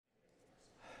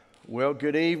Well,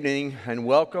 good evening and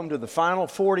welcome to the final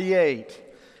 48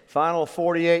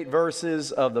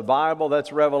 verses of the Bible.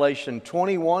 That's Revelation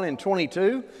 21 and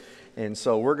 22. And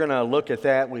so we're going to look at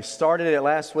that. We started it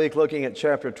last week looking at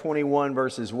chapter 21,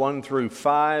 verses 1 through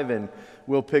 5, and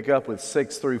we'll pick up with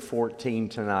 6 through 14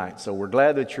 tonight. So we're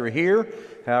glad that you're here.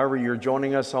 However, you're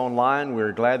joining us online.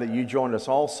 We're glad that you joined us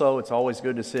also. It's always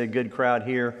good to see a good crowd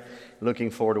here.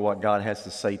 Looking forward to what God has to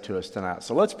say to us tonight.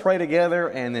 So let's pray together,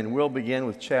 and then we'll begin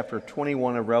with chapter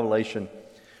 21 of Revelation,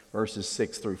 verses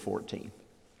 6 through 14.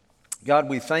 God,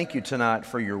 we thank you tonight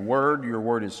for your word. Your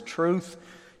word is truth.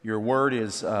 Your word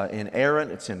is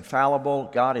inerrant. It's infallible.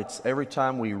 God, it's every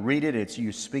time we read it, it's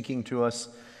you speaking to us,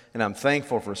 and I'm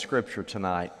thankful for Scripture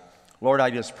tonight. Lord, I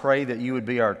just pray that you would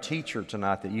be our teacher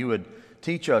tonight, that you would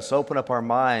teach us, open up our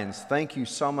minds. Thank you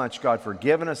so much, God, for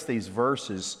giving us these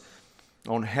verses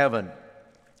on heaven.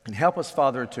 And help us,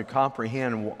 Father, to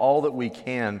comprehend all that we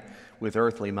can with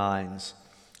earthly minds.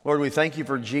 Lord, we thank you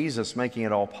for Jesus making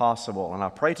it all possible. And I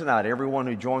pray tonight, everyone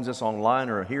who joins us online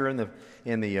or here in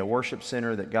the worship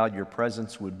center, that God, your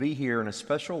presence would be here in a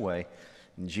special way.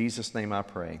 In Jesus' name I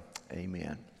pray.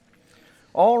 Amen.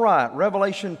 All right,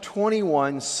 Revelation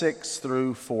 21, 6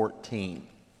 through 14.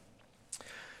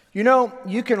 You know,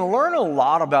 you can learn a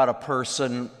lot about a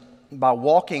person by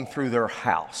walking through their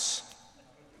house.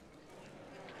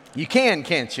 You can,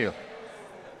 can't you?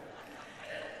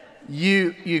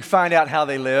 You find out how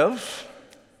they live.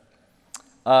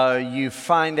 You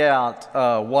find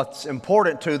out what's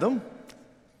important to them.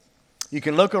 You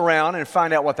can look around and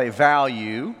find out what they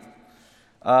value.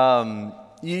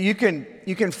 You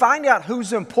can find out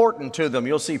who's important to them.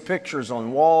 You'll see pictures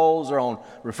on walls or on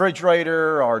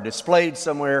refrigerator or displayed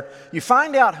somewhere. You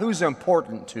find out who's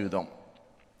important to them.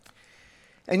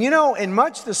 And you know, in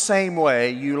much the same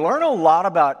way, you learn a lot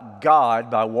about God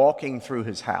by walking through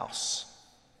His house.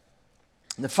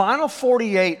 The final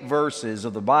 48 verses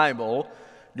of the Bible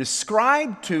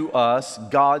describe to us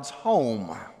God's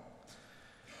home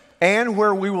and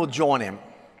where we will join Him.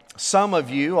 Some of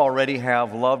you already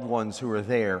have loved ones who are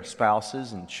there,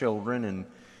 spouses and children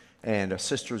and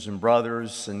sisters and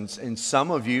brothers, and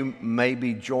some of you may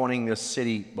be joining this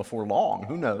city before long.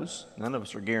 Who knows? None of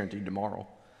us are guaranteed tomorrow.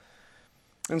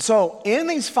 And so in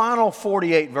these final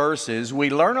 48 verses, we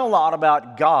learn a lot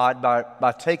about God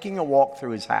by taking a walk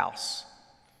through His house.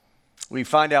 We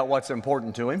find out what's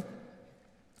important to Him.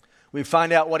 We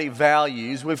find out what He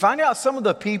values. We find out some of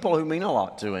the people who mean a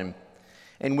lot to Him.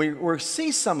 And we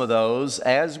see some of those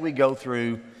as we go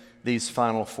through these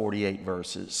final 48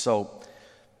 verses. So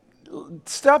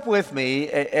step with me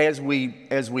as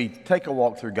we take a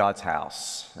walk through God's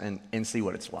house and see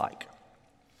what it's like.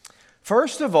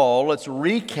 First of all, let's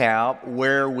recap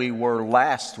where we were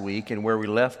last week and where we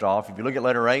left off. If you look at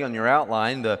letter A on your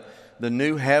outline, the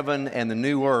new heaven and the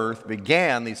new earth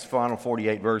began these final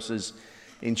 48 verses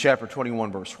in chapter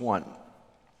 21, verse 1.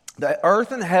 The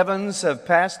earth and heavens have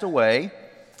passed away.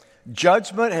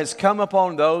 Judgment has come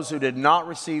upon those who did not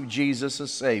receive Jesus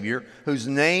as Savior, whose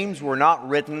names were not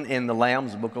written in the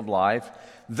Lamb's book of life.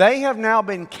 They have now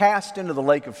been cast into the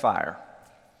lake of fire.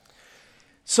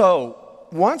 So,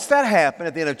 once that happened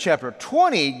at the end of chapter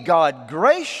 20, God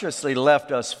graciously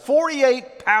left us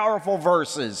 48 powerful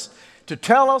verses to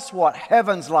tell us what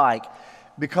heaven's like,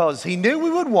 because He knew we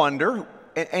would wonder,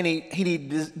 and He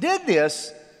did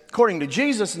this, according to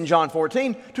Jesus in John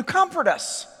 14, to comfort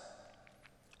us.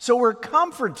 So we're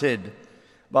comforted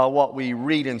by what we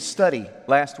read and study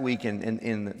last week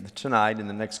and tonight and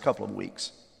the next couple of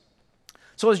weeks.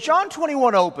 So as John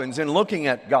 21 opens in looking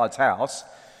at God's house,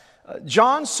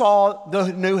 John saw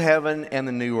the new heaven and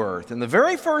the new earth. And the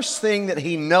very first thing that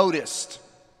he noticed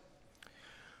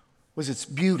was its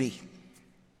beauty.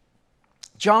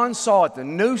 John saw it, the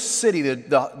new city,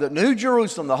 the new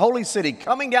Jerusalem, the holy city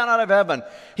coming down out of heaven.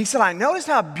 He said, I noticed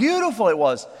how beautiful it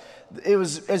was. It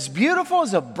was as beautiful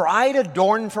as a bride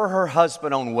adorned for her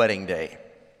husband on wedding day.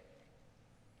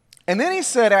 And then he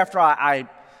said, after I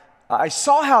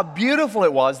saw how beautiful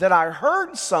it was, that I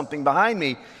heard something behind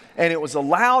me. And it was a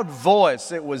loud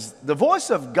voice. It was the voice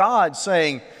of God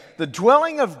saying, the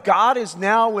dwelling of God is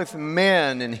now with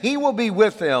men, and He will be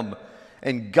with them,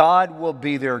 and God will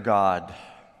be their God.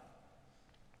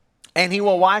 And He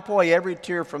will wipe away every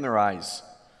tear from their eyes.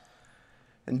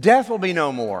 And death will be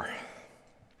no more.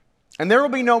 And there will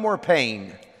be no more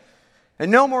pain,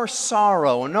 and no more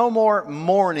sorrow, and no more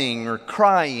mourning or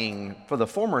crying, for the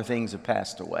former things have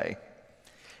passed away.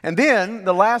 And then,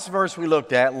 the last verse we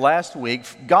looked at last week,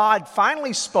 God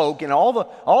finally spoke. In all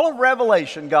of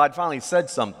Revelation, God finally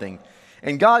said something.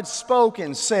 And God spoke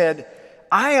and said,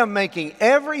 I am making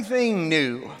everything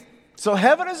new. So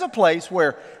heaven is a place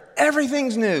where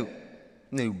Everything's new.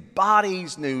 New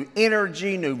bodies, new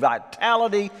energy, new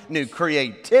vitality, new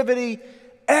creativity.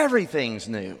 Everything's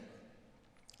new.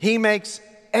 He makes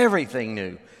everything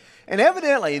new. And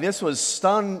evidently, this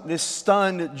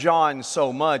stunned John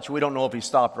so much, we don't know if he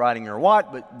stopped writing or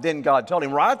what, but then God told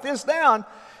him, write this down.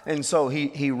 And so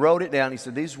he wrote it down. He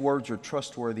said, these words are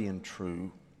trustworthy and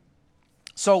true.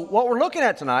 So what we're looking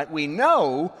at tonight, we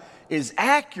know is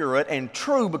accurate and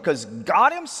true because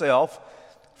God himself,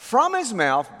 from his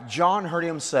mouth, John heard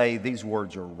him say, these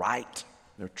words are right.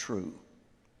 They're true.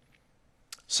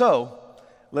 So,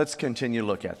 let's continue to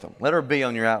look at them. Let her be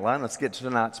on your outline. Let's get to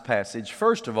tonight's passage.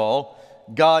 First of all,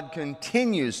 God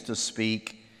continues to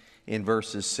speak in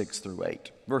verses 6 through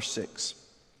 8. Verse 6.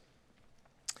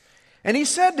 And he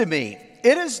said to me,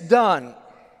 it is done.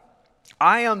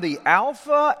 I am the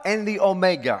Alpha and the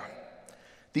Omega,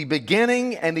 the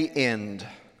beginning and the end.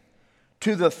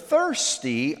 To the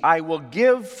thirsty I will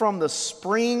give from the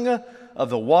spring of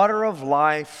the water of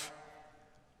life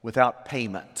without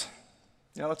payment.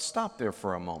 Now let's stop there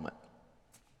for a moment.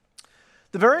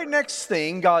 The very next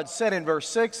thing God said in verse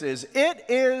 6 is, it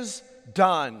is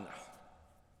done.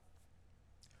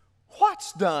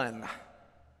 What's done?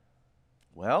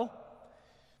 Well,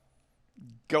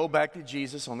 go back to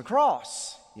Jesus on the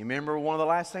cross. You remember one of the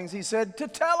last things he said?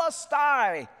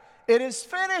 Tetelestai, it is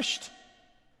finished.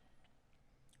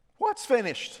 What's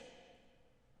finished?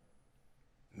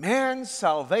 Man's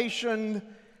salvation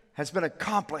has been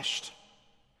accomplished.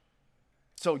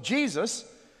 So Jesus,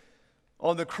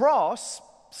 on the cross,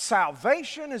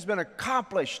 salvation has been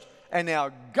accomplished. And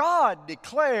now God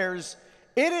declares,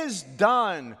 it is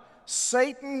done.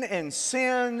 Satan and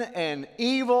sin and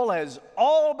evil has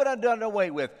all been done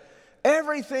away with.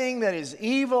 Everything that is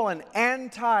evil and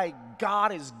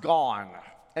anti-God is gone.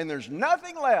 And there's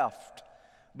nothing left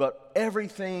but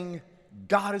everything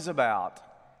God is about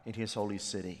in his holy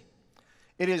city.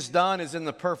 It is done is in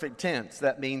the perfect tense.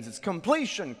 That means it's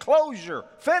completion, closure,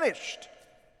 finished.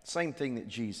 Same thing that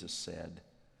Jesus said.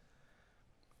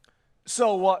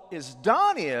 So what is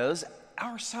done is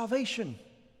our salvation.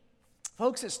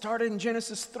 Folks, it started in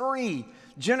Genesis 3.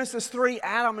 Genesis 3,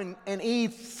 Adam and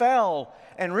Eve fell.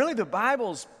 And really the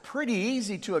Bible's pretty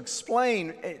easy to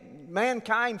explain.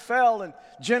 Mankind fell in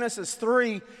Genesis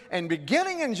 3. And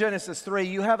beginning in Genesis 3,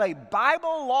 you have a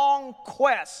Bible-long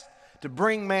quest to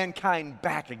bring mankind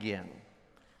back again.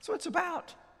 That's what it's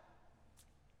about.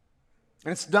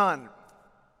 And it's done.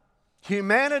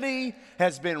 Humanity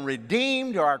has been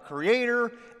redeemed to our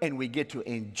Creator, and we get to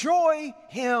enjoy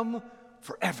Him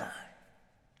forever.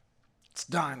 It's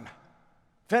done.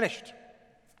 Finished.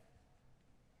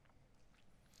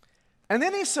 And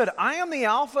then he said, I am the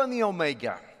Alpha and the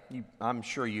Omega. I'm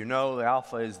sure you know the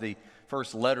Alpha is the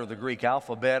first letter of the Greek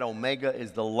alphabet. Omega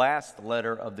is the last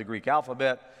letter of the Greek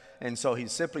alphabet. And so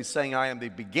he's simply saying, I am the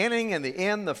beginning and the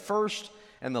end, the first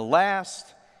and the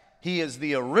last. He is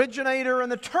the originator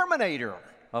and the terminator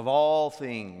of all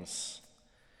things.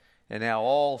 And now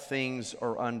all things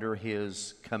are under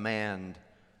his command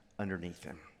underneath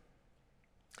him.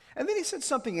 And then he said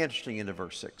something interesting into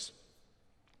verse 6.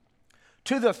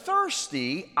 To the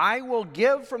thirsty, I will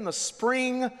give from the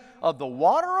spring of the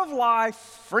water of life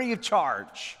free of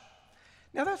charge.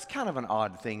 Now that's kind of an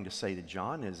odd thing to say to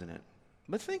John, isn't it?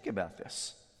 But think about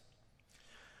this.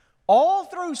 All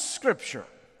through Scripture,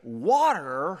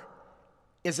 water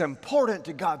is important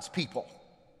to God's people.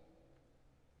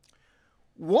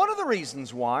 One of the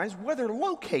reasons why is where they're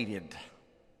located.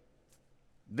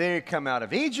 They come out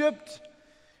of Egypt.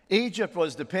 Egypt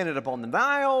was dependent upon the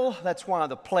Nile. That's why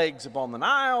the plagues upon the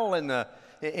Nile in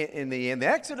the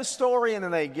Exodus story. And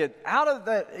then they get out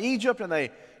of Egypt and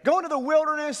they go into the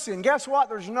wilderness. And guess what?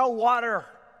 There's no water.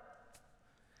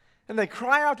 And they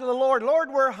cry out to the Lord, Lord,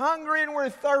 we're hungry and we're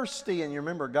thirsty. And you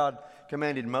remember God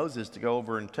commanded Moses to go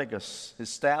over and take his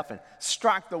staff and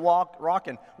strike the rock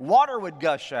and water would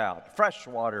gush out, fresh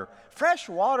water. Fresh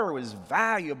water was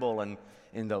valuable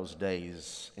in those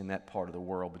days in that part of the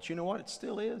world. But you know what? It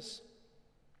still is.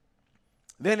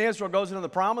 Then Israel goes into the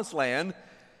promised land,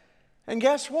 and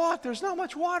guess what? There's not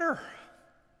much water.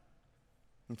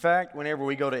 In fact, whenever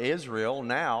we go to Israel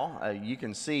now, you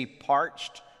can see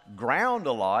parched ground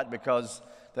a lot because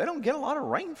they don't get a lot of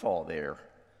rainfall there.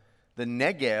 The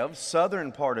Negev,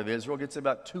 southern part of Israel, gets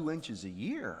about 2 inches a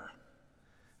year.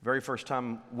 Very first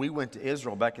time we went to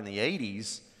Israel back in the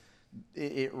 80s,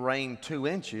 it rained 2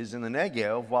 inches in the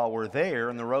Negev while we're there,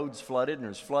 and the roads flooded, and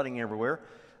there's flooding everywhere.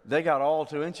 They got all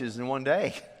 2 inches in one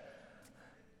day.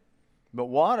 But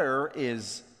water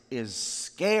is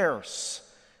scarce,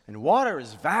 and water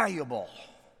is valuable.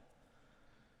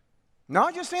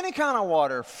 Not just any kind of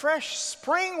water, fresh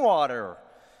spring water.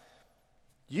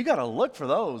 you got to look for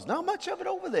those. Not much of it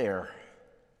over there.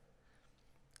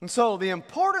 And so the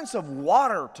importance of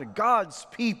water to God's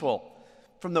people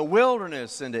from the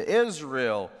wilderness into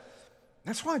Israel,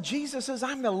 that's why Jesus says,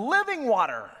 I'm the living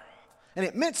water. And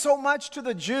it meant so much to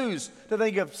the Jews to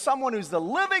think of someone who's the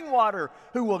living water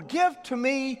who will give to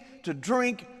me to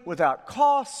drink without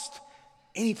cost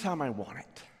anytime I want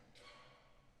it.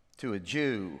 To a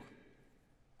Jew,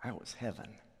 that was heaven.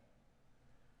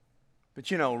 But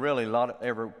you know, really,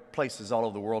 places all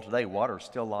over the world today, water is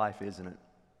still life, isn't it?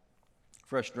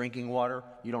 Fresh drinking water,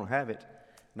 you don't have it,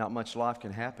 not much life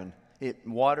can happen.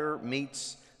 Water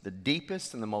meets the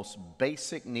deepest and the most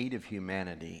basic need of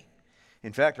humanity.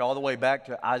 In fact, all the way back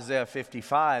to Isaiah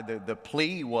 55, the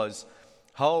plea was,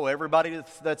 oh, everybody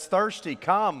that's thirsty,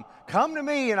 come to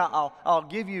me and I'll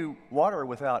give you water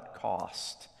without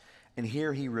cost. And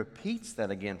here he repeats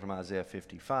that again from Isaiah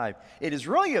 55. It is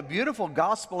really a beautiful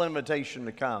gospel invitation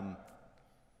to come.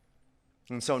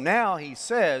 And so now he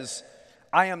says,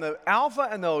 I am the Alpha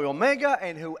and the Omega,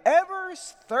 and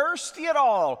whoever's thirsty at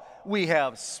all, we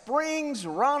have springs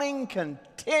running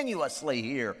continuously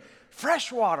here.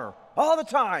 Fresh water all the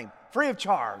time, free of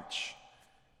charge.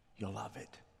 You'll love it.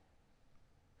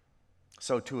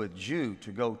 So to a Jew,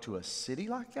 to go to a city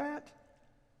like that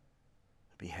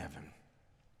would be heaven.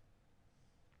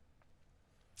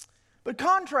 But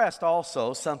contrast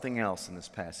also something else in this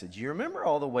passage. You remember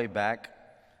all the way back,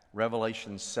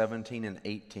 Revelation 17 and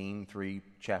 18, 4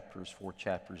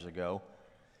 chapters ago,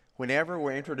 whenever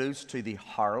we're introduced to the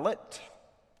harlot,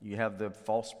 you have the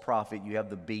false prophet, you have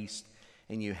the beast,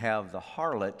 and you have the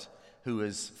harlot who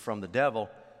is from the devil.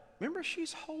 Remember,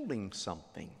 she's holding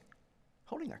something,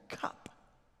 holding a cup.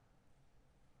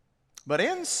 But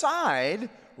inside,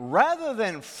 rather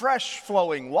than fresh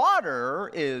flowing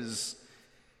water, is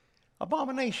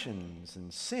abominations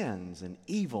and sins and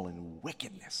evil and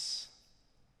wickedness.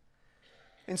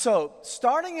 And so,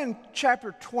 starting in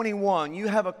chapter 21, you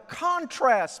have a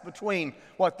contrast between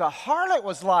what the harlot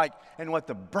was like and what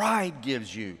the bride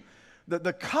gives you.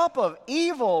 The cup of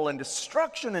evil and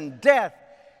destruction and death,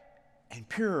 and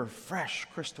pure, fresh,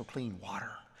 crystal clean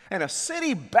water. And a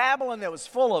city, Babylon, that was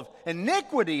full of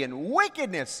iniquity and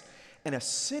wickedness. And a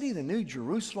city, the New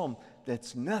Jerusalem,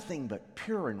 that's nothing but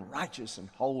pure and righteous and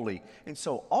holy. And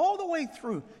so all the way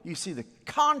through, you see the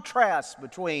contrast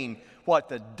between what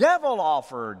the devil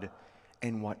offered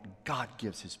and what God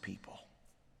gives his people.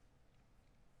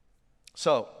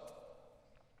 So,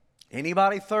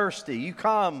 anybody thirsty, you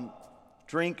come,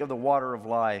 drink of the water of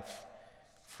life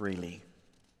freely.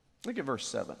 Look at verse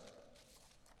 7.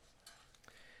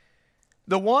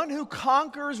 The one who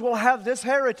conquers will have this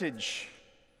heritage,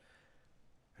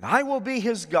 and I will be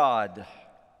his God,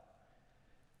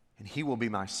 and he will be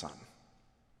my son.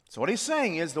 So what he's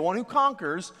saying is the one who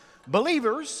conquers,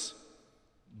 believers,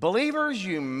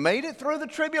 you made it through the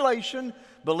tribulation.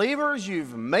 Believers,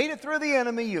 you've made it through the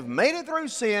enemy. You've made it through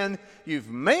sin. You've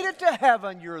made it to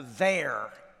heaven. You're there.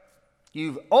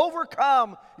 You've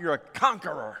overcome. You're a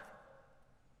conqueror.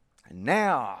 And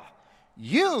now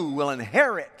you will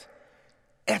inherit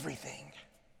everything.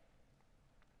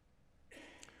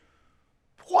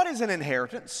 What is an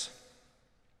inheritance?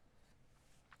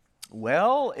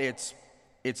 Well, it's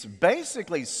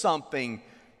basically something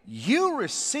you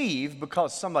receive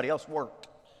because somebody else worked,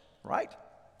 right?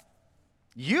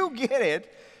 You get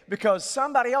it because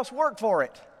somebody else worked for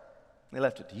it. They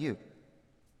left it to you.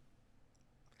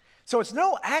 So it's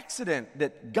no accident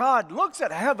that God looks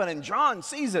at heaven and John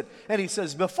sees it and he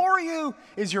says, before you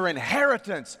is your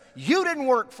inheritance. You didn't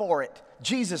work for it.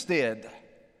 Jesus did.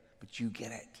 But you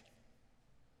get it.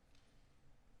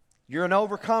 You're an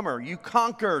overcomer. You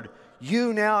conquered.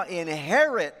 You now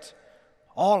inherit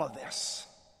all of this.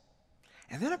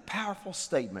 And then a powerful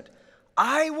statement.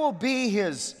 I will be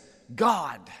his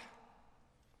God,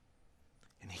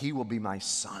 and he will be my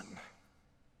son.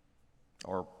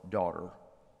 Or daughter,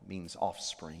 means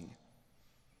offspring.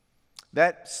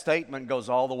 That statement goes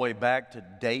all the way back to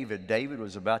David. David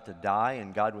was about to die,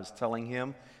 and God was telling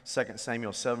him, 2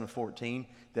 Samuel 7:14,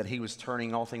 that he was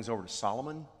turning all things over to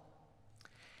Solomon.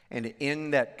 And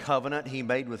in that covenant he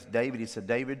made with David, he said,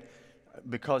 David,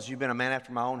 because you've been a man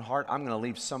after my own heart, I'm going to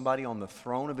leave somebody on the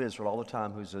throne of Israel all the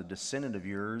time who's a descendant of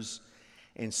yours.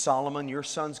 And Solomon, your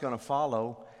son's going to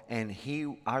follow, and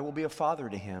I will be a father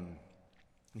to him,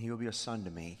 and he will be a son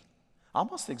to me.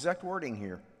 Almost the exact wording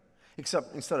here.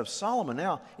 Except instead of Solomon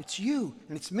now, it's you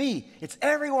and it's me. It's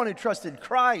everyone who trusted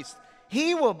Christ.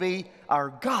 He will be our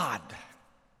God.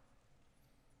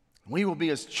 We will be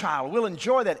his child. We'll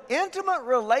enjoy that intimate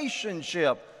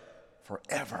relationship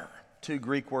forever. Two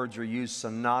Greek words are used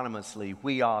synonymously,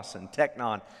 huios and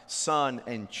teknon, son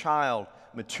and child.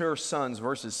 mature sons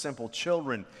versus simple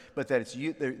children, but that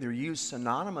they're used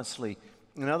synonymously.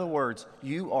 In other words,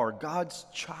 you are God's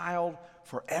child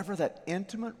forever. That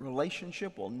intimate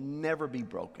relationship will never be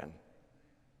broken.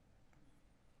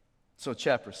 So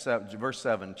verse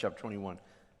 7, chapter 21,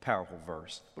 powerful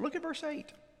verse. But look at verse 8.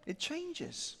 It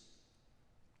changes.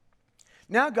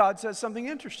 Now God says something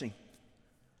interesting.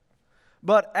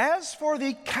 But as for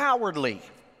the cowardly,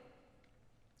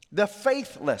 the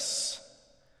faithless,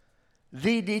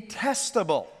 the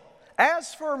detestable,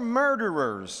 as for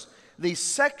murderers, the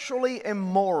sexually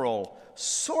immoral,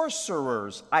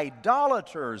 sorcerers,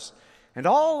 idolaters, and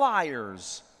all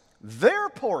liars, their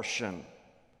portion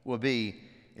will be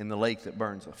in the lake that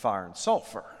burns with fire and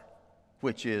sulfur,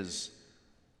 which is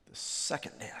the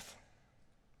second death.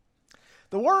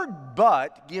 The word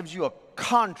but gives you a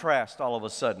contrast all of a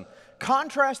sudden.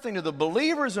 Contrasting to the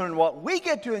believers, and what we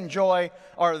get to enjoy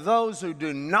are those who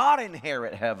do not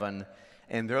inherit heaven,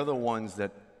 and they're the ones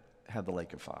that have the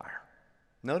lake of fire.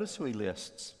 Notice who he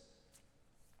lists.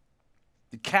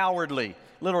 The cowardly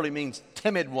literally means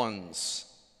timid ones.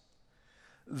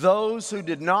 Those who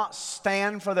did not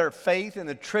stand for their faith in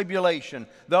the tribulation.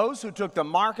 Those who took the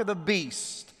mark of the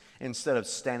beast instead of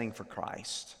standing for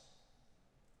Christ.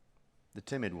 The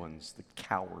timid ones, the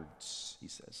cowards, he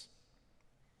says.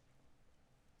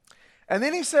 And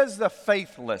then he says the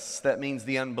faithless, that means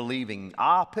the unbelieving,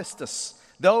 apistos,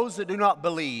 those that do not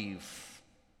believe.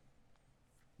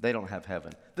 They don't have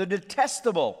heaven. The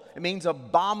detestable, it means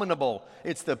abominable.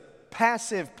 It's the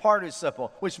passive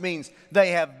participle, which means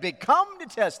they have become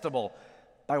detestable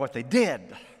by what they did.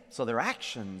 So their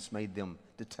actions made them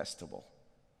detestable.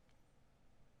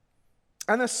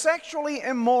 And the sexually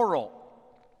immoral,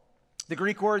 the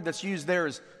Greek word that's used there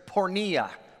is porneia.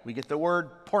 We get the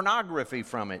word pornography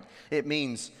from it. It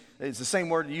means, it's the same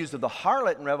word used of the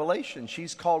harlot in Revelation.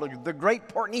 She's called the great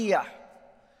porneia.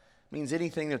 It means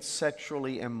anything that's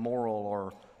sexually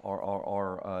immoral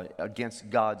or against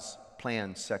God's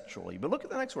plan sexually. But look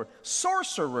at the next word,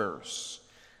 sorcerers.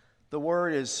 The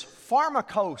word is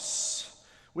pharmakos.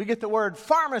 We get the word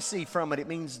pharmacy from it. It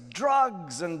means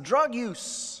drugs and drug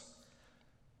use.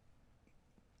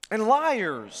 And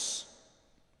liars.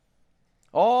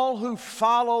 All who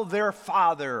follow their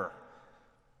father,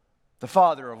 the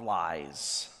father of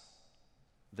lies,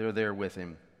 they're there with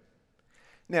him.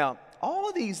 Now, all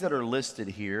of these that are listed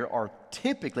here are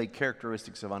typically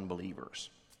characteristics of unbelievers.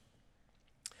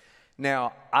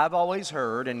 Now, I've always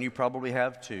heard, and you probably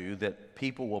have too, that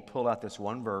people will pull out this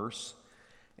one verse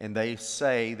and they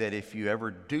say that if you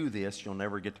ever do this, you'll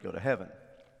never get to go to heaven.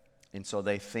 And so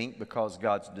they think because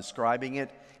God's describing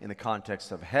it in the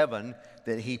context of heaven,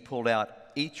 that he pulled out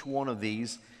each one of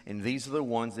these, and these are the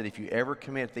ones that if you ever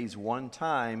commit these one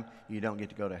time, you don't get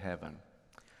to go to heaven.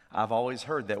 I've always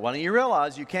heard that. Well, you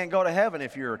realize you can't go to heaven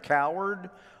if you're a coward,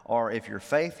 or if you're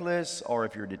faithless, or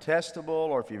if you're detestable,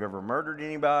 or if you've ever murdered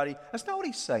anybody. That's not what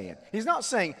he's saying. He's not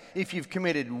saying if you've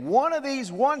committed one of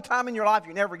these one time in your life,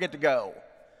 you never get to go.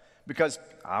 Because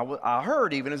I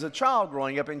heard even as a child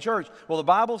growing up in church, well, the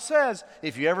Bible says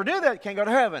if you ever do that, you can't go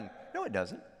to heaven. No, it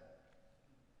doesn't.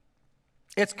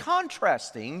 It's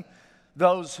contrasting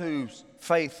those whose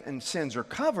faith and sins are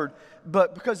covered,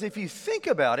 but because if you think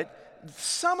about it,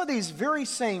 some of these very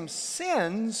same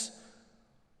sins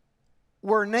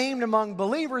were named among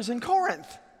believers in Corinth.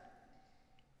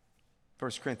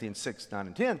 1 Corinthians 6, 9,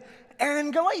 and 10. And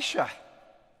in Galatia.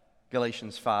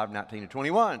 Galatians 5, 19 to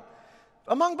 21.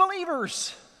 Among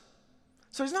believers.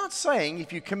 So he's not saying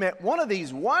if you commit one of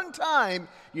these one time,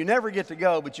 you never get to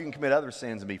go, but you can commit other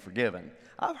sins and be forgiven.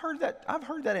 I've heard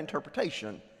that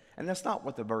interpretation, and that's not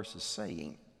what the verse is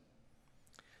saying.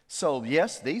 So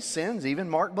yes, these sins even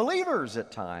mark believers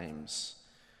at times.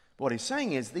 But what he's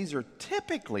saying is these are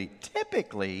typically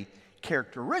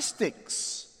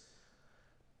characteristics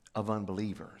of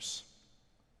unbelievers.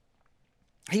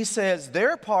 He says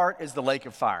their part is the lake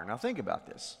of fire. Now think about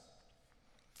this.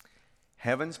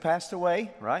 Heaven's passed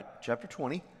away, right? Chapter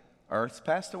 20. Earth's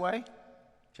passed away.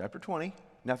 Chapter 20.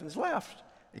 Nothing's left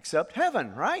except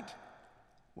heaven, right?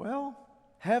 Well,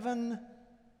 heaven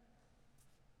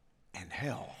and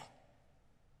hell.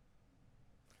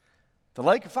 The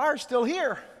lake of fire is still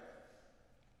here.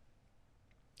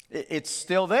 It's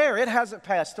still there. It hasn't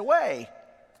passed away.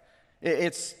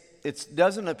 It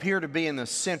doesn't appear to be in the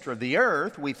center of the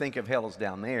earth. We think of hell as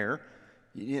down there.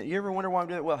 You ever wonder why I'm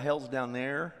doing it? Well, hell's down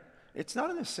there. It's not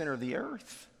in the center of the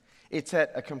earth. It's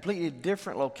at a completely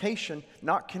different location,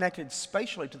 not connected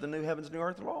spatially to the new heavens, new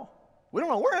earth at all. We don't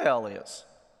know where hell is.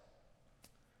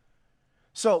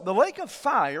 So the lake of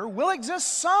fire will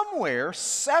exist somewhere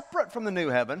separate from the new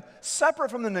heaven, separate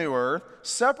from the new earth,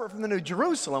 separate from the new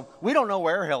Jerusalem. We don't know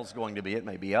where hell's going to be. It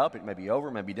may be up, it may be over,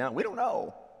 it may be down. We don't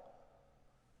know.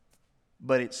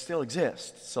 But it still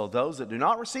exists. So those that do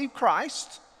not receive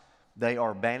Christ, they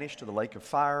are banished to the lake of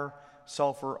fire,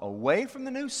 sulfur, away from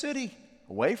the new city,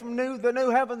 away from the new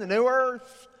heaven, the new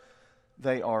earth.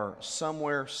 They are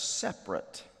somewhere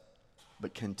separate,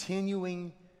 but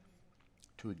continuing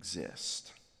to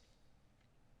exist.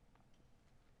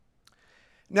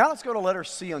 Now let's go to letter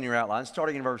C on your outline.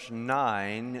 Starting in verse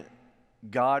 9,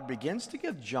 God begins to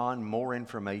give John more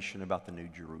information about the New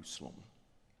Jerusalem.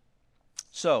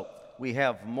 So we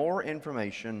have more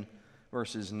information,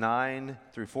 verses 9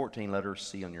 through 14, letter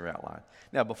C on your outline.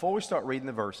 Now before we start reading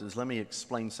the verses, let me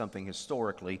explain something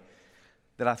historically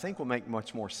that I think will make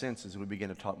much more sense as we begin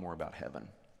to talk more about heaven.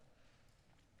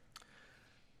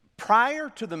 Prior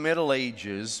to the Middle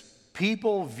Ages,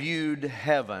 people viewed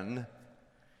heaven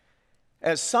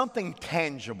as something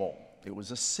tangible. It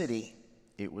was a city.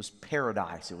 It was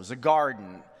paradise. It was a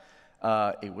garden.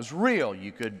 It was real.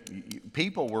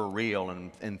 People were real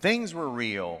and things were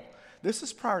real. This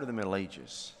is prior to the Middle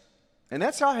Ages. And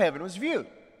that's how heaven was viewed.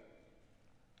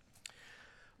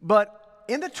 But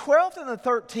in the 12th and the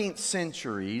 13th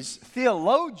centuries,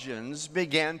 theologians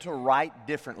began to write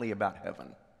differently about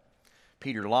heaven.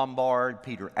 Peter Lombard,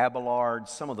 Peter Abelard,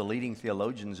 some of the leading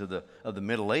theologians of the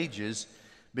Middle Ages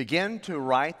began to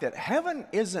write that heaven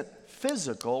isn't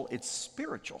physical, it's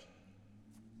spiritual.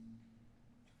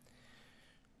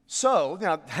 So,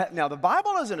 now the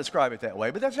Bible doesn't describe it that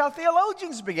way, but that's how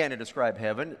theologians began to describe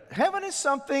heaven. Heaven is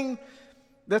something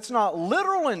that's not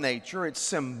literal in nature, it's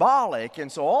symbolic.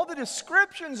 And so all the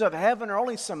descriptions of heaven are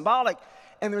only symbolic,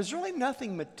 and there's really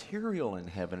nothing material in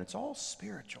heaven. It's all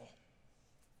spiritual.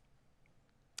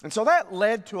 And so that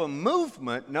led to a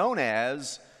movement known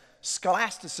as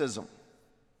scholasticism.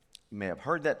 You may have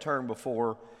heard that term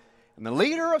before. And the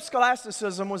leader of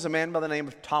scholasticism was a man by the name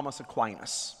of Thomas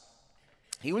Aquinas.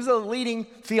 He was a leading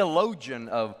theologian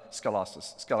of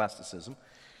scholasticism.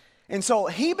 And so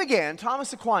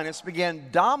Thomas Aquinas began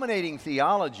dominating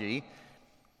theology,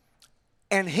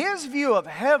 and his view of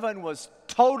heaven was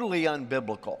totally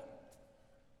unbiblical.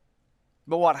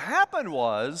 But what happened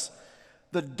was,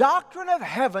 the doctrine of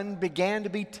heaven began to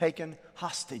be taken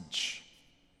hostage.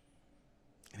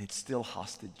 And it's still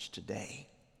hostage today.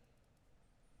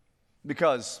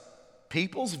 Because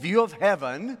people's view of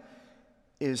heaven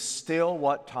is still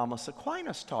what Thomas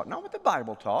Aquinas taught. Not what the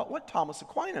Bible taught, what Thomas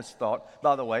Aquinas thought.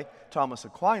 By the way, Thomas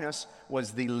Aquinas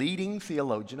was the leading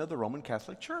theologian of the Roman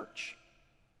Catholic Church.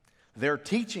 Their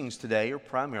teachings today are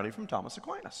primarily from Thomas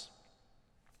Aquinas.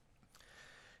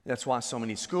 That's why so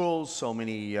many schools, so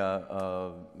many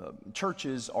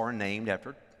churches are named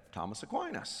after Thomas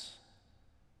Aquinas.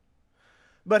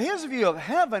 But his view of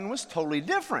heaven was totally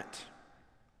different.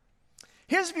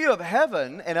 His view of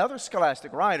heaven, and other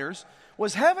scholastic writers,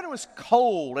 was heaven was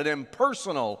cold and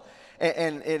impersonal,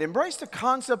 and it embraced a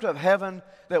concept of heaven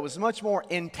that was much more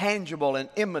intangible and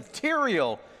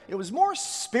immaterial. It was more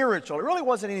spiritual. It really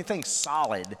wasn't anything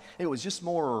solid. It was just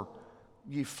more,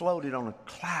 you floated on a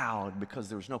cloud because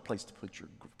there was no place to put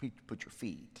your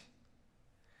feet.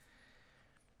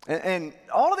 And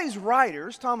all of these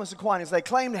writers, Thomas Aquinas, they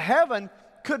claimed heaven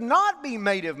could not be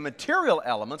made of material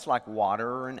elements like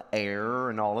water and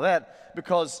air and all of that,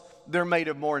 because they're made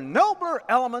of more nobler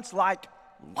elements like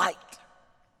light.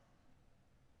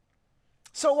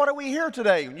 So what do we hear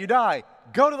today when you die?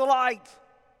 Go to the light.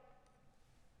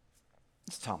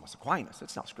 It's Thomas Aquinas.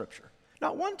 It's not Scripture.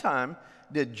 Not one time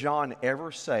did John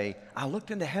ever say, I looked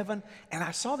into heaven and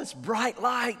I saw this bright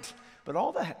light. But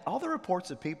all the reports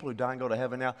of people who die and go to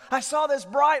heaven now, I saw this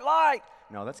bright light.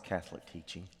 No, that's Catholic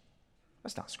teaching.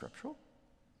 That's not scriptural.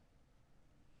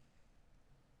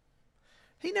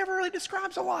 He never really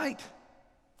describes a light.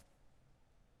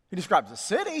 He describes a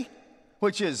city,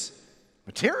 which is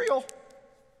material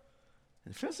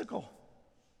and physical.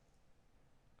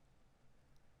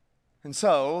 And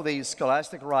so these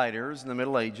scholastic writers in the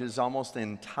Middle Ages almost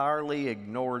entirely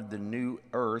ignored the new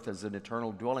earth as an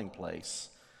eternal dwelling place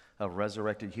of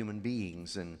resurrected human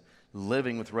beings and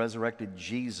living with resurrected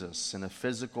Jesus in a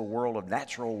physical world of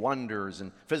natural wonders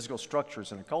and physical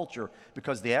structures and a culture,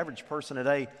 because the average person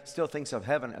today still thinks of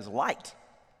heaven as light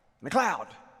in a cloud.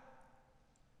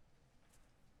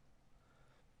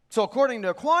 So according to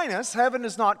Aquinas, heaven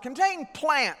does not contain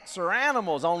plants or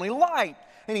animals, only light.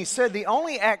 And he said the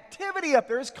only activity up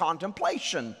there is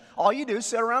contemplation. All you do is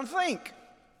sit around and think.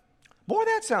 Boy,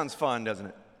 that sounds fun, doesn't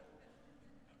it?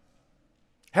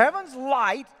 Heaven's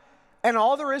light, And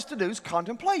all there is to do is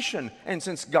contemplation. And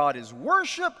since God is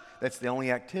worship, that's the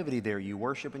only activity there. You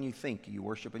worship and you think. You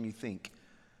worship and you think.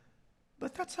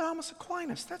 But that's Thomas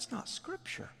Aquinas. That's not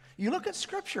Scripture. You look at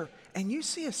Scripture and you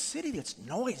see a city that's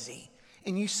noisy.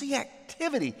 And you see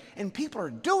activity and people are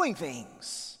doing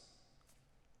things.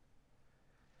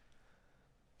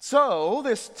 So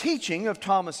this teaching of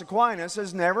Thomas Aquinas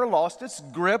has never lost its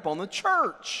grip on the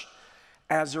church.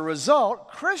 As a result,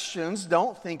 Christians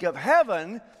don't think of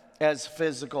heaven as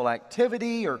physical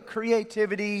activity or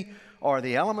creativity or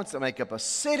the elements that make up a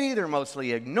city. They're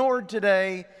mostly ignored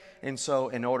today. And so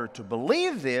in order to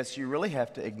believe this, you really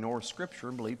have to ignore Scripture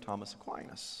and believe Thomas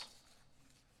Aquinas.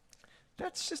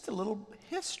 That's just a little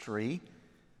history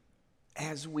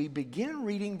as we begin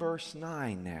reading verse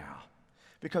 9 now.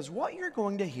 Because what you're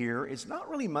going to hear is not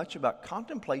really much about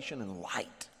contemplation and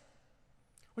light.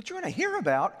 What you're going to hear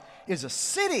about is a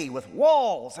city with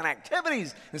walls and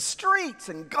activities and streets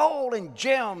and gold and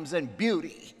gems and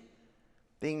beauty.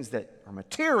 Things that are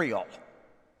material,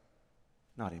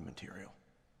 not immaterial.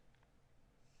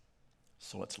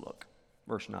 So let's look.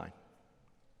 Verse 9.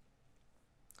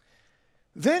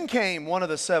 Then came one of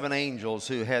the 7 angels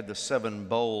who had the 7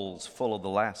 bowls full of the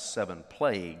last 7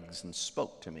 plagues and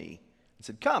spoke to me and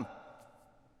said, "Come,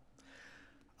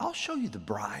 I'll show you the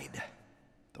bride,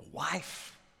 the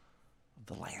wife of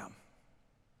the Lamb."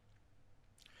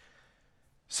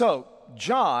 So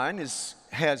John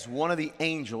has one of the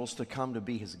angels to come to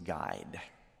be his guide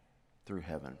through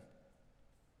heaven.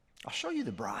 I'll show you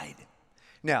the bride.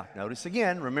 Now, notice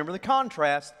again, remember the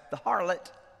contrast, the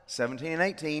harlot, 17 and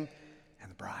 18, and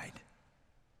the bride.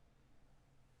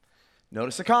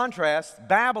 Notice the contrast,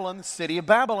 Babylon, the city of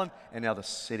Babylon, and now the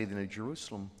city of the New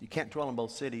Jerusalem. You can't dwell in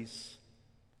both cities.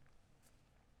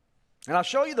 And I'll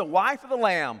show you the wife of the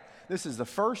Lamb. This is the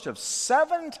first of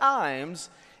 7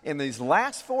 times in these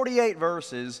last 48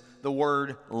 verses the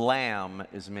word Lamb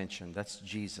is mentioned. That's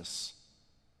Jesus.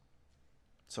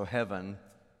 So heaven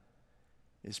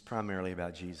is primarily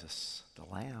about Jesus, the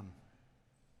Lamb.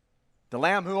 The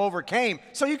Lamb who overcame,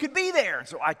 so you could be there,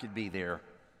 so I could be there.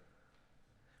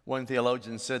 One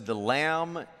theologian said the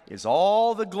Lamb is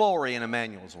all the glory in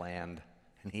Emmanuel's land,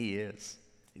 and he is.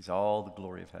 He's all the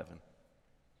glory of heaven.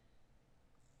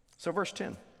 So verse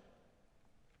 10.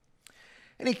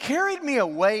 And he carried me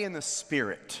away in the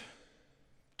Spirit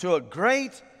to a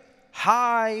great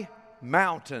high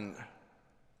mountain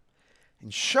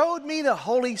and showed me the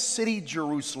holy city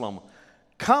Jerusalem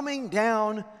coming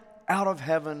down out of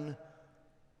heaven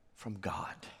from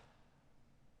God.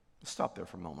 Let's stop there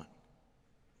for a moment.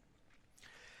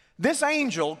 This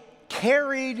angel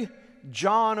carried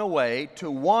John away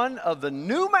to one of the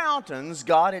new mountains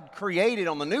God had created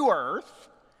on the new earth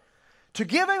to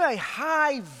give him a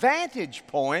high vantage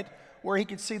point where he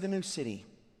could see the new city.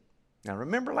 Now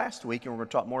remember last week, and we're going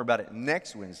to talk more about it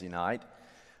next Wednesday night,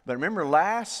 but remember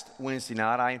last Wednesday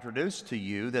night I introduced to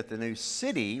you that the new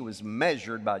city was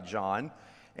measured by John,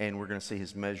 and we're going to see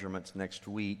his measurements next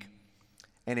week,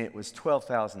 and it was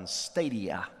 12,000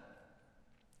 stadia,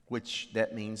 which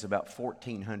that means about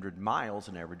 1,400 miles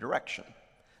in every direction.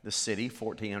 The city,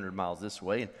 1,400 miles this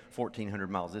way, and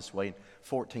 1,400 miles this way, and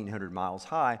 1,400 miles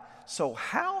high. So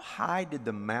how high did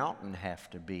the mountain have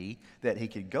to be that he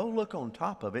could go look on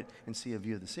top of it and see a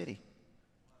view of the city?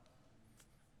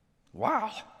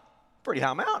 Wow, pretty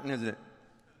high mountain, isn't it?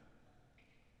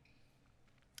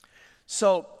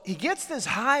 So he gets this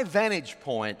high vantage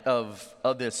point of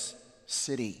this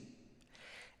city,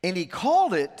 and he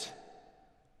called it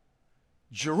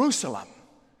Jerusalem.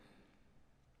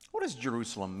 What does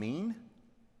Jerusalem mean?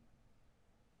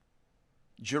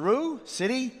 Jeru,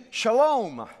 city,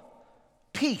 shalom,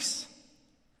 peace,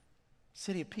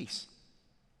 city of peace.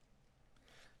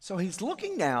 So he's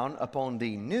looking down upon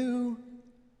the new,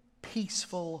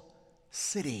 peaceful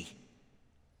city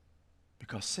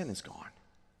because sin is gone.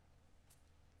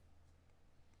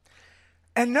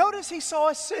 And notice he saw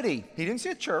a city. He didn't see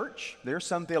a church. There's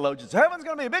some theologians, heaven's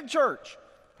going to be a big church.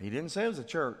 He didn't say it was a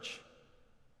church.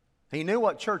 He knew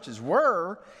what churches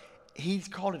were. He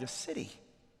called it a city.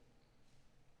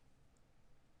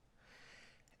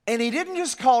 And he didn't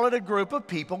just call it a group of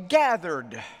people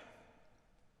gathered.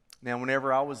 Now,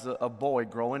 whenever I was a boy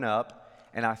growing up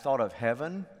and I thought of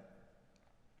heaven,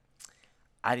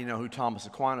 I didn't know who Thomas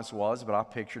Aquinas was, but I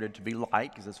pictured it to be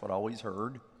light because that's what I always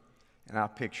heard. And I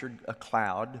pictured a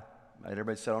cloud.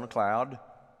 Everybody sat on a cloud.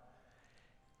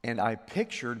 And I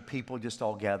pictured people just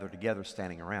all gathered together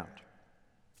standing around.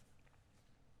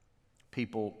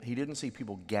 People, he didn't see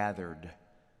people gathered.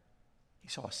 He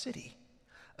saw a city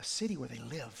where they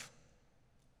live.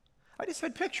 I just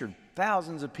had pictured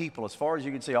thousands of people as far as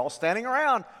you can see, all standing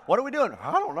around. What are we doing?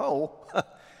 I don't know.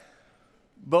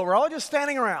 But we're all just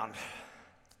standing around.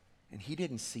 And he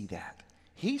didn't see that.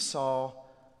 He saw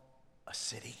a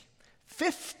city.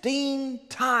 15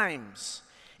 times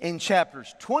in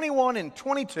chapters 21 and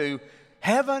 22,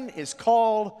 heaven is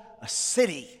called a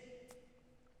city.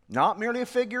 Not merely a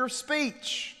figure of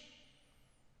speech.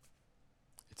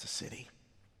 It's a city.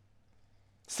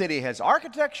 A city has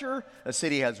architecture, a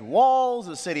city has walls,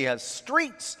 a city has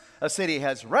streets, a city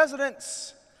has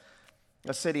residents,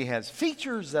 a city has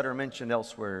features that are mentioned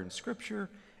elsewhere in Scripture.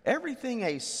 Everything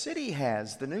a city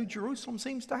has, the New Jerusalem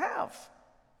seems to have.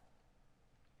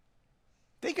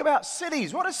 Think about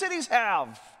cities. What do cities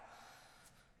have?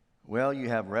 Well, you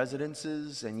have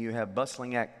residences, and you have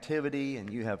bustling activity,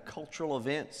 and you have cultural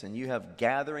events, and you have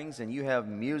gatherings, and you have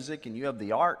music, and you have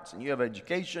the arts, and you have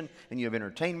education, and you have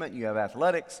entertainment, and you have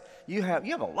athletics. You have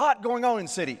a lot going on in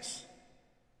cities.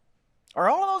 Are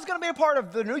all of those going to be a part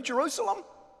of the New Jerusalem?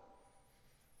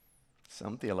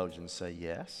 Some theologians say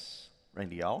yes.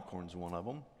 Randy Alcorn's one of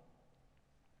them.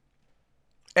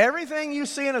 Everything you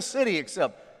see in a city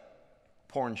except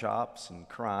porn shops and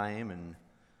crime and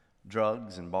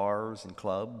drugs and bars and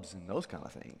clubs and those kind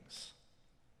of things.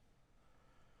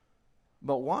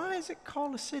 But why is it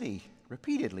called a city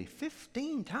repeatedly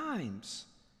 15 times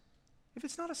if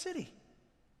it's not a city?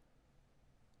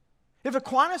 If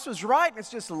Aquinas was right and it's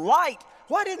just light,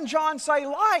 why didn't John say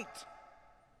light?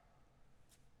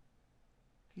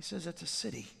 He says it's a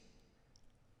city.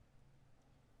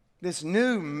 This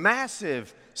new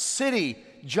massive city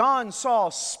John saw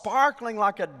sparkling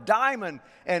like a diamond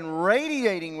and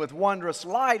radiating with wondrous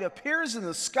light appears in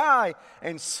the sky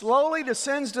and slowly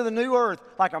descends to the new earth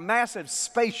like a massive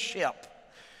spaceship.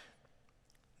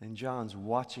 And John's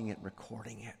watching it,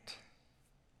 recording it.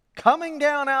 Coming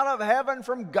down out of heaven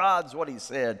from God's what he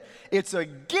said. It's a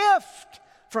gift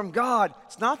from God.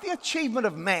 It's not the achievement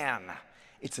of man.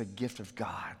 It's a gift of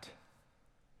God.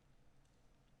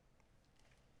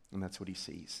 And that's what he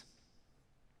sees.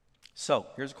 So,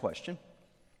 here's a question.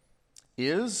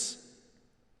 Is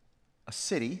a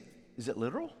city, is it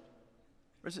literal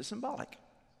or is it symbolic?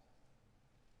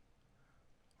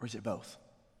 Or is it both?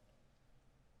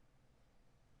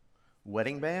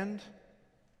 Wedding band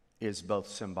is both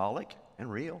symbolic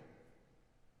and real.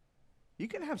 You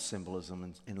can have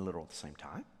symbolism and literal at the same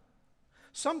time.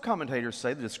 Some commentators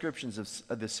say the descriptions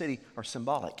of the city are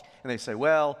symbolic. And they say,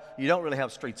 well, you don't really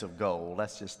have streets of gold.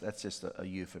 That's just a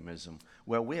euphemism.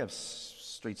 Well, we have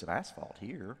streets of asphalt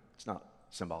here. It's not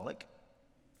symbolic.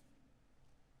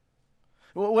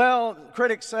 Well,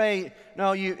 critics say,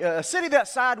 no, a city that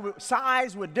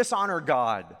size would dishonor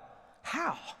God.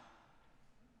 How?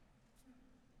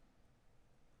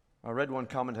 I read one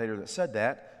commentator that said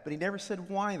that, but he never said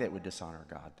why that would dishonor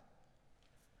God.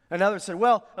 Another said,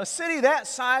 well, a city that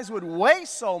size would weigh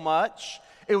so much,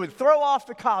 it would throw off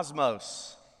the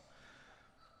cosmos.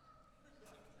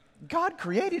 God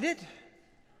created it.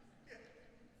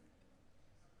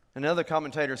 Another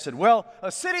commentator said, well,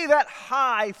 a city that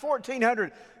high,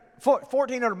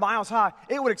 1,400 miles high,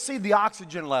 it would exceed the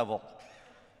oxygen level.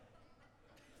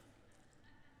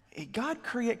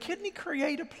 Couldn't he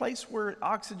create a place where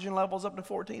oxygen level's up to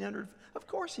 1,400? Of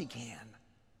course he can.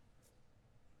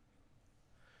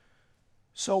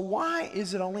 So why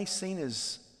is it only seen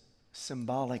as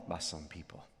symbolic by some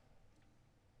people?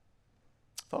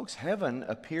 Folks, heaven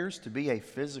appears to be a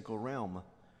physical realm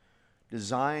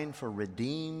designed for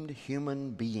redeemed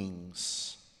human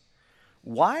beings.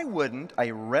 Why wouldn't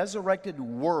a resurrected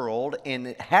world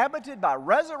inhabited by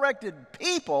resurrected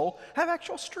people have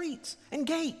actual streets and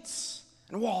gates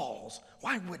and walls?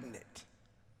 Why wouldn't it?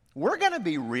 We're going to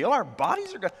be real. Our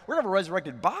bodies we're going to have a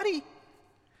resurrected body.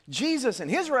 Jesus and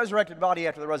his resurrected body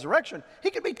after the resurrection,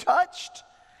 he could be touched.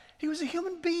 He was a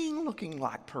human being looking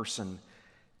like person.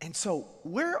 And so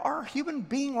where are human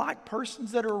being like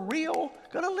persons that are real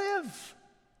going to live?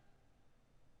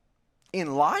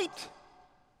 In light?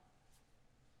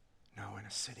 No, in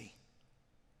a city.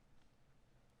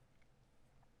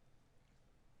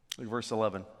 Look at verse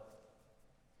 11.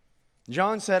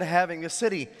 John said, having the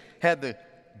city had the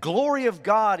glory of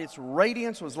God, its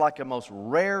radiance was like a most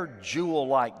rare jewel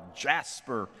like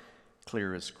jasper,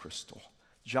 clear as crystal.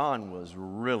 John was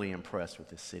really impressed with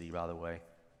this city, by the way.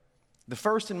 The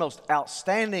first and most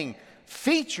outstanding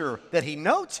feature that he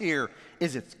notes here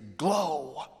is its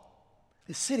glow.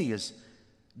 This city is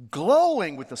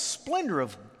glowing with the splendor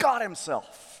of God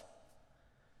himself.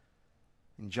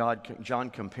 And John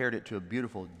compared it to a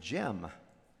beautiful gem,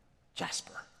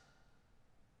 jasper.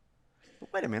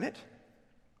 But wait a minute.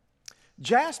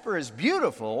 Jasper is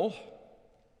beautiful,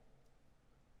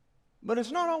 but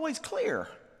it's not always clear.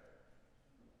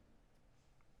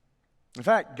 In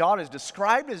fact, God is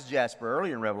described as jasper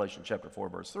earlier in Revelation chapter 4,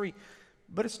 verse 3,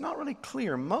 but it's not really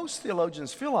clear. Most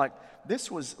theologians feel like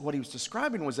this was what he was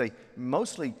describing was a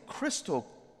mostly crystal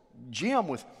gem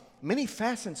with many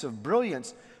facets of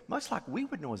brilliance, much like we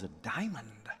would know as a diamond.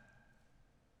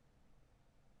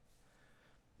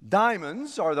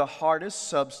 Diamonds are the hardest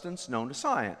substance known to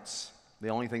science. The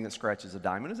only thing that scratches a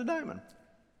diamond is a diamond.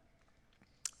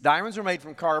 Diamonds are made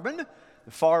from carbon,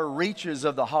 the far reaches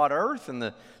of the hot earth and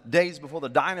the days before the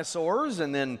dinosaurs,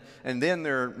 and then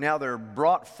they're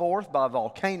brought forth by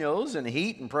volcanoes, and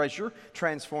heat and pressure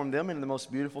transform them into the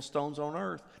most beautiful stones on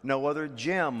earth. No other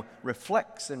gem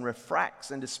reflects and refracts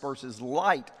and disperses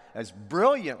light as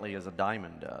brilliantly as a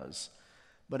diamond does.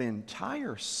 But an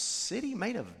entire city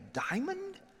made of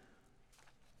diamond?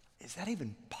 Is that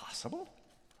even possible?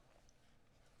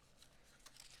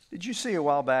 Did you see a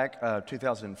while back,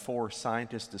 2004,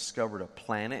 scientists discovered a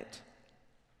planet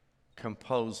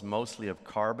composed mostly of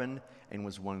carbon and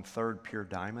was 1/3 pure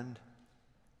diamond,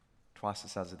 twice the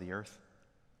size of the earth?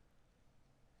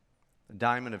 A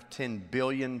diamond of 10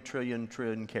 billion trillion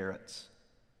carats.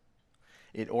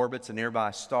 It orbits a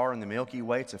nearby star in the Milky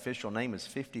Way. Its official name is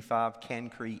 55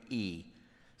 Cancri E.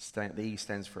 The E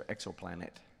stands for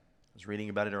exoplanet. I was reading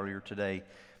about it earlier today.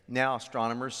 Now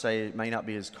astronomers say it may not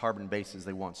be as carbon-based as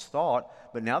they once thought,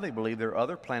 but now they believe there are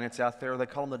other planets out there. They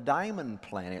call them the diamond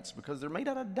planets because they're made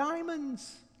out of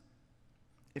diamonds.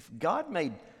 If God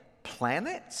made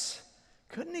planets,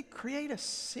 couldn't he create a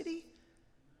city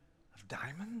of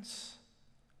diamonds?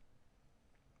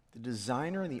 The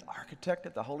designer and the architect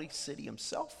of the holy city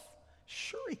himself?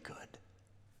 Sure he could.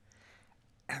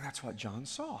 And that's what John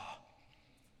saw.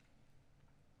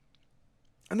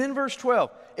 And then verse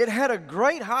 12, it had a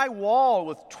great high wall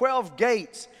with 12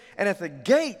 gates, and at the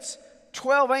gates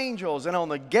 12 angels, and on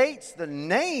the gates the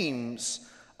names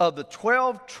of the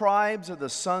 12 tribes of the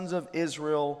sons of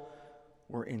Israel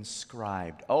were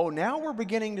inscribed. Oh, now we're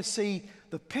beginning to see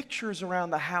the pictures around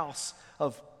the house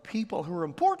of people who are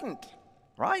important,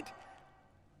 right?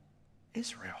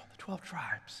 Israel, the 12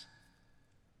 tribes.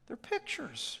 Their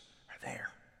pictures are there.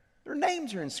 Their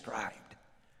names are inscribed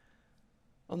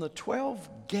on the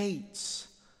 12 gates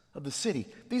of the city.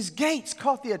 These gates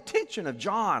caught the attention of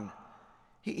John.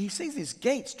 He sees these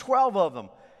gates, 12 of them,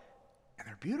 and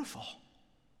they're beautiful.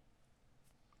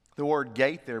 The word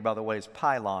gate there, by the way, is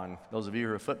pylon. Those of you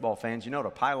who are football fans, you know what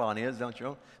a pylon is, don't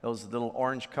you? Those little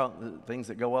orange things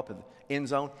that go up in the end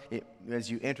zone. As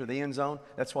you enter the end zone,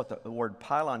 that's what the word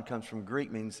pylon comes from.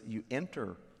 Greek means you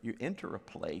enter a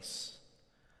place.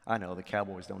 I know the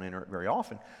Cowboys don't enter it very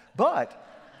often, but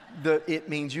it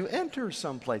means you enter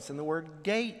someplace, and the word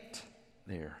gate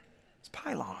there, it's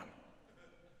pylon.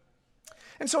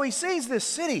 And so he sees this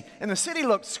city, and the city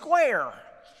looks square.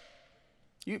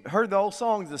 You heard the old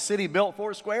songs, the city built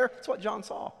for a square? That's what John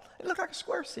saw. It looked like a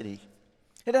square city.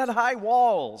 It had high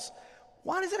walls.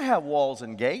 Why does it have walls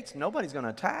and gates? Nobody's going to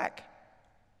attack.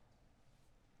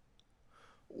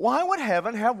 Why would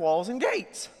heaven have walls and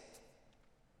gates?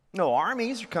 No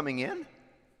armies are coming in.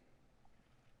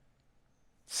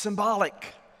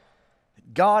 Symbolic.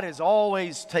 God has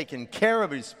always taken care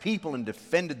of his people and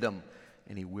defended them,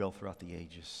 and he will throughout the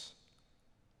ages.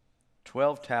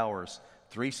 12 towers,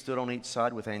 3 stood on each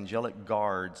side with angelic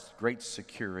guards, great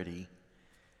security.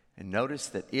 And notice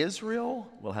that Israel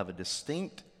will have a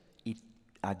distinct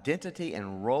identity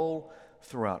and role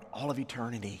throughout all of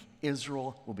eternity.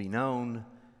 Israel will be known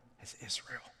as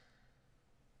Israel.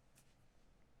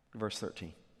 Verse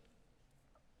 13.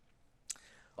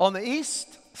 On the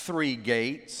east, 3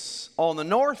 gates. On the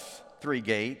north, 3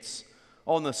 gates.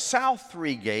 On the south,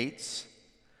 3 gates.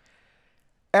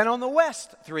 And on the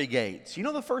west, 3 gates. You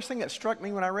know the first thing that struck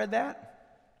me when I read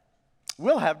that?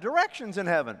 We'll have directions in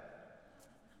heaven.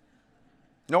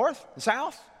 North and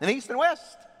south and east and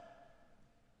west.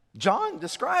 John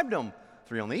described them.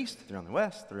 3 on the east, 3 on the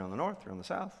west, 3 on the north, 3 on the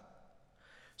south.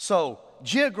 So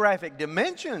geographic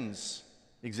dimensions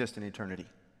exist in eternity,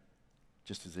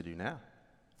 just as they do now.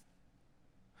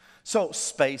 So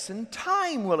space and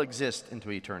time will exist into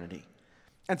eternity.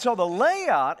 And so the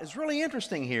layout is really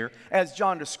interesting here as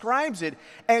John describes it.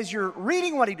 As you're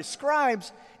reading what he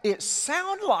describes, it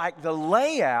sounds like the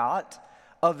layout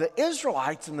of the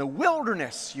Israelites in the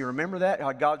wilderness. You remember that?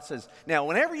 How God says, now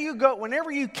whenever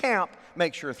you camp,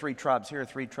 make sure 3 tribes here,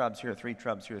 3 tribes here, 3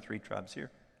 tribes here, 3 tribes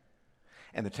here.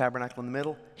 And the tabernacle in the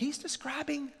middle, he's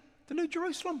describing the New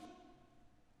Jerusalem.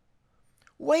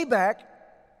 Way back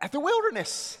at the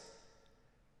wilderness.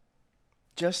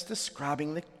 Just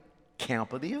describing the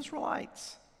camp of the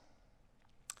Israelites.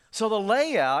 So the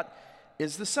layout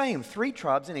is the same, 3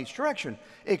 tribes in each direction,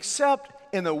 except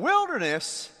in the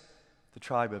wilderness, the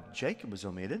tribe of Jacob was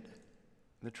omitted,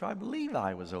 and the tribe of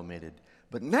Levi was omitted.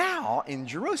 But now in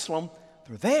Jerusalem,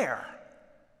 they're there.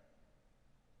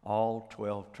 All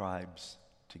 12 tribes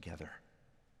together.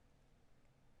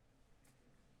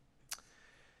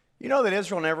 You know that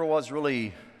Israel never was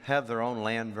really have their own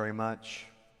land very much.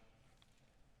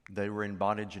 They were in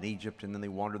bondage in Egypt, and then they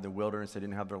wandered in the wilderness. They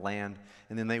didn't have their land.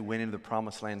 And then they went into the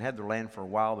promised land, had their land for a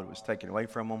while, but it was taken away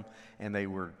from them. And they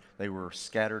were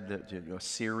scattered to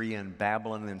Syria and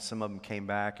Babylon, and then some of them came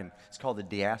back. And it's called the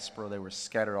diaspora. They were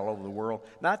scattered all over the world.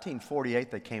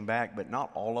 1948, they came back, but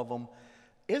not all of them.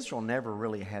 Israel never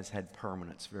really has had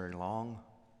permanence very long.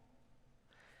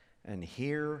 And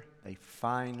here they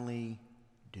finally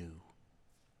do.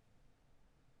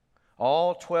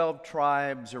 All 12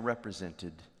 tribes are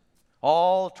represented.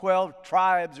 All 12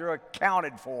 tribes are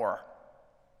accounted for.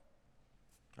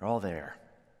 They're all there.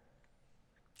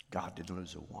 God didn't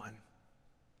lose a one.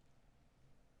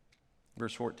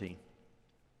 Verse 14.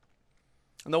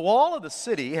 And the wall of the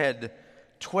city had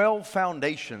 12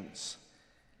 foundations,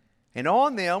 and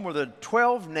on them were the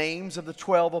 12 names of the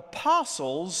 12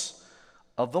 apostles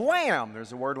of the Lamb.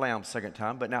 There's the word Lamb second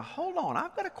time, but now hold on,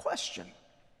 I've got a question.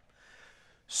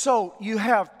 So you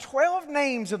have 12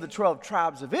 names of the 12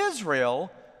 tribes of Israel,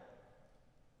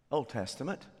 Old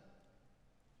Testament.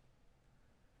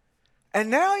 And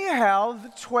now you have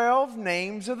the 12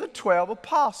 names of the 12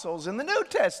 apostles in the New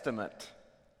Testament.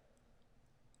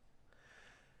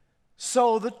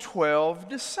 So the 12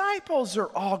 disciples are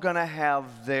all going to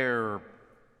have their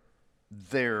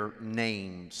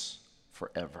names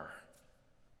forever.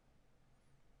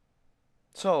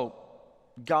 So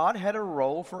God had a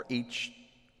role for each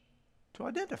to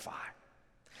identify.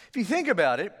 If you think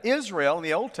about it, Israel in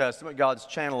the Old Testament, God's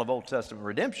channel of Old Testament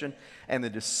redemption, and the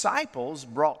disciples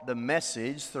brought the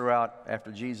message throughout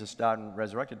after Jesus died and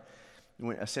resurrected,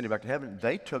 ascended back to heaven.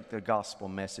 They took the gospel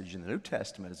message in the New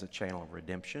Testament as a channel of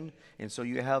redemption. And so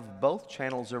you have both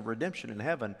channels of redemption in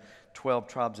heaven, 12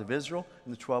 tribes of Israel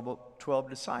and the 12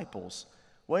 disciples.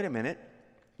 Wait a minute,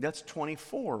 that's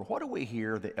 24. What do we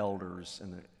hear the elders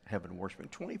in the heaven worshiping?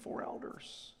 24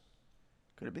 elders.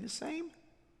 Could it be the same?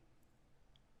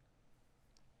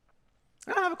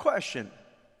 I have a question.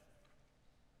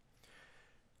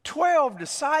 12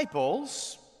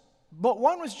 disciples, but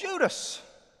one was Judas.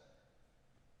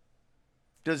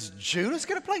 Does Judas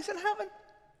get a place in heaven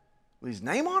with his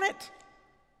name on it?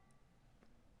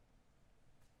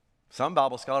 Some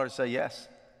Bible scholars say yes,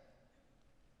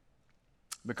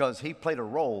 because he played a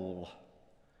role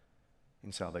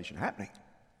in salvation happening.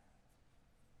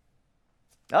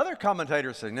 Other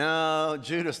commentators say, no,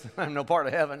 Judas doesn't have no part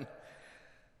of heaven.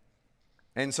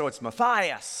 And so it's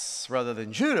Matthias rather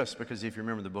than Judas, because if you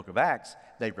remember the book of Acts,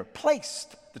 they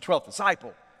replaced the 12th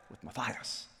disciple with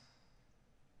Matthias.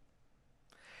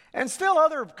 And still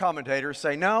other commentators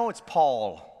say, no, it's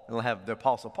Paul. It'll have the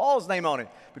Apostle Paul's name on it,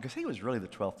 because he was really the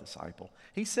 12th disciple.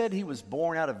 He said he was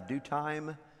born out of due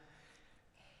time,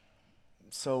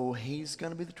 so he's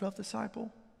going to be the 12th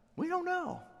disciple? We don't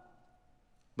know.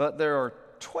 But there are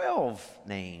 12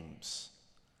 names,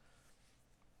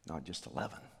 not just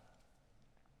 11.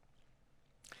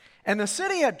 And the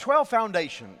city had 12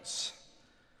 foundations.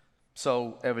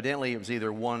 So evidently it was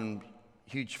either one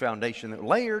huge foundation that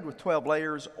layered with 12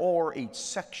 layers, or each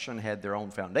section had their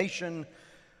own foundation.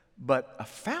 But a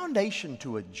foundation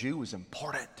to a Jew was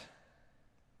important,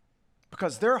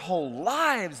 because their whole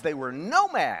lives they were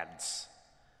nomads.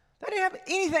 They didn't have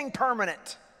anything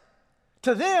permanent.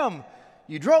 To them,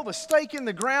 you drove a stake in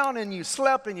the ground and you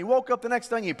slept, and you woke up the next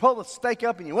day and you pulled the stake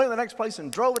up and you went to the next place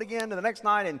and drove it again to the next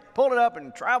night and pulled it up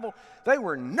and traveled. They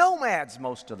were nomads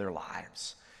most of their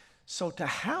lives. So to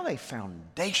have a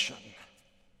foundation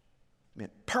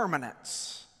meant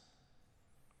permanence.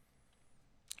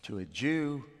 To a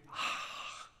Jew,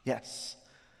 yes,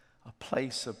 a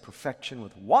place of perfection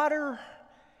with water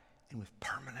and with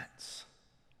permanence.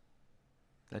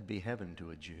 That'd be heaven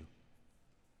to a Jew.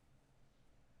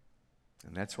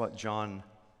 And that's what John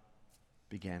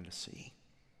began to see.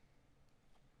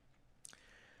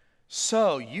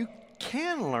 So you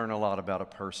can learn a lot about a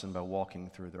person by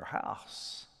walking through their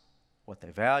house. What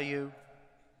they value,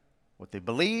 what they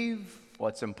believe,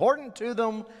 what's important to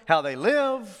them, how they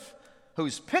live,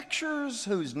 whose pictures,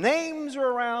 whose names are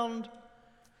around.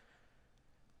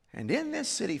 And in this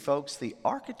city, folks, the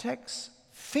architect's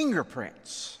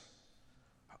fingerprints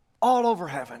are all over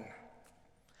heaven.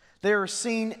 They are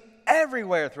seen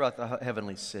everywhere throughout the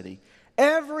heavenly city.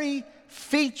 Every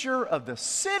feature of the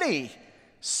city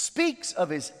speaks of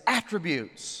his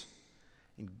attributes.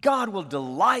 And God will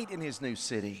delight in his new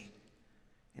city.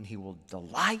 and He will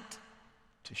delight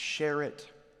to share it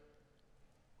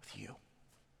with you.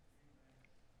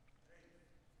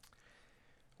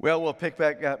 Well, we'll pick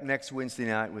back up next Wednesday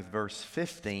night with verse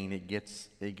 15. It gets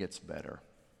better.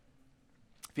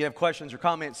 If you have questions or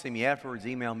comments, see me afterwards.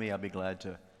 Email me. I'll be glad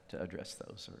to address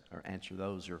those or answer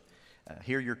those or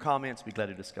hear your comments. Be glad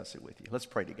to discuss it with you. Let's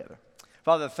pray together.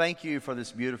 Father, thank you for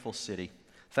this beautiful city.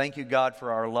 Thank you, God,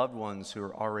 for our loved ones who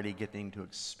are already getting to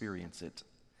experience it.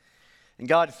 And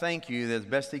God, thank you that as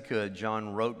best He could,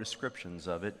 John wrote descriptions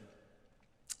of it.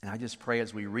 And I just pray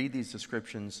as we read these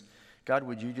descriptions, God,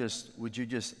 would you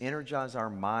just energize our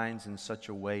minds in such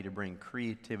a way to bring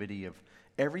creativity of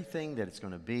everything that it's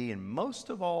going to be, and most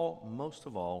of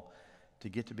all, to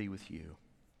get to be with you.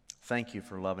 Thank you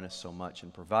for loving us so much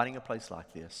and providing a place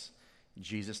like this. In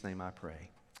Jesus' name I pray.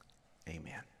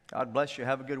 Amen. God bless you.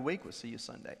 Have a good week. We'll see you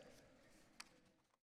Sunday.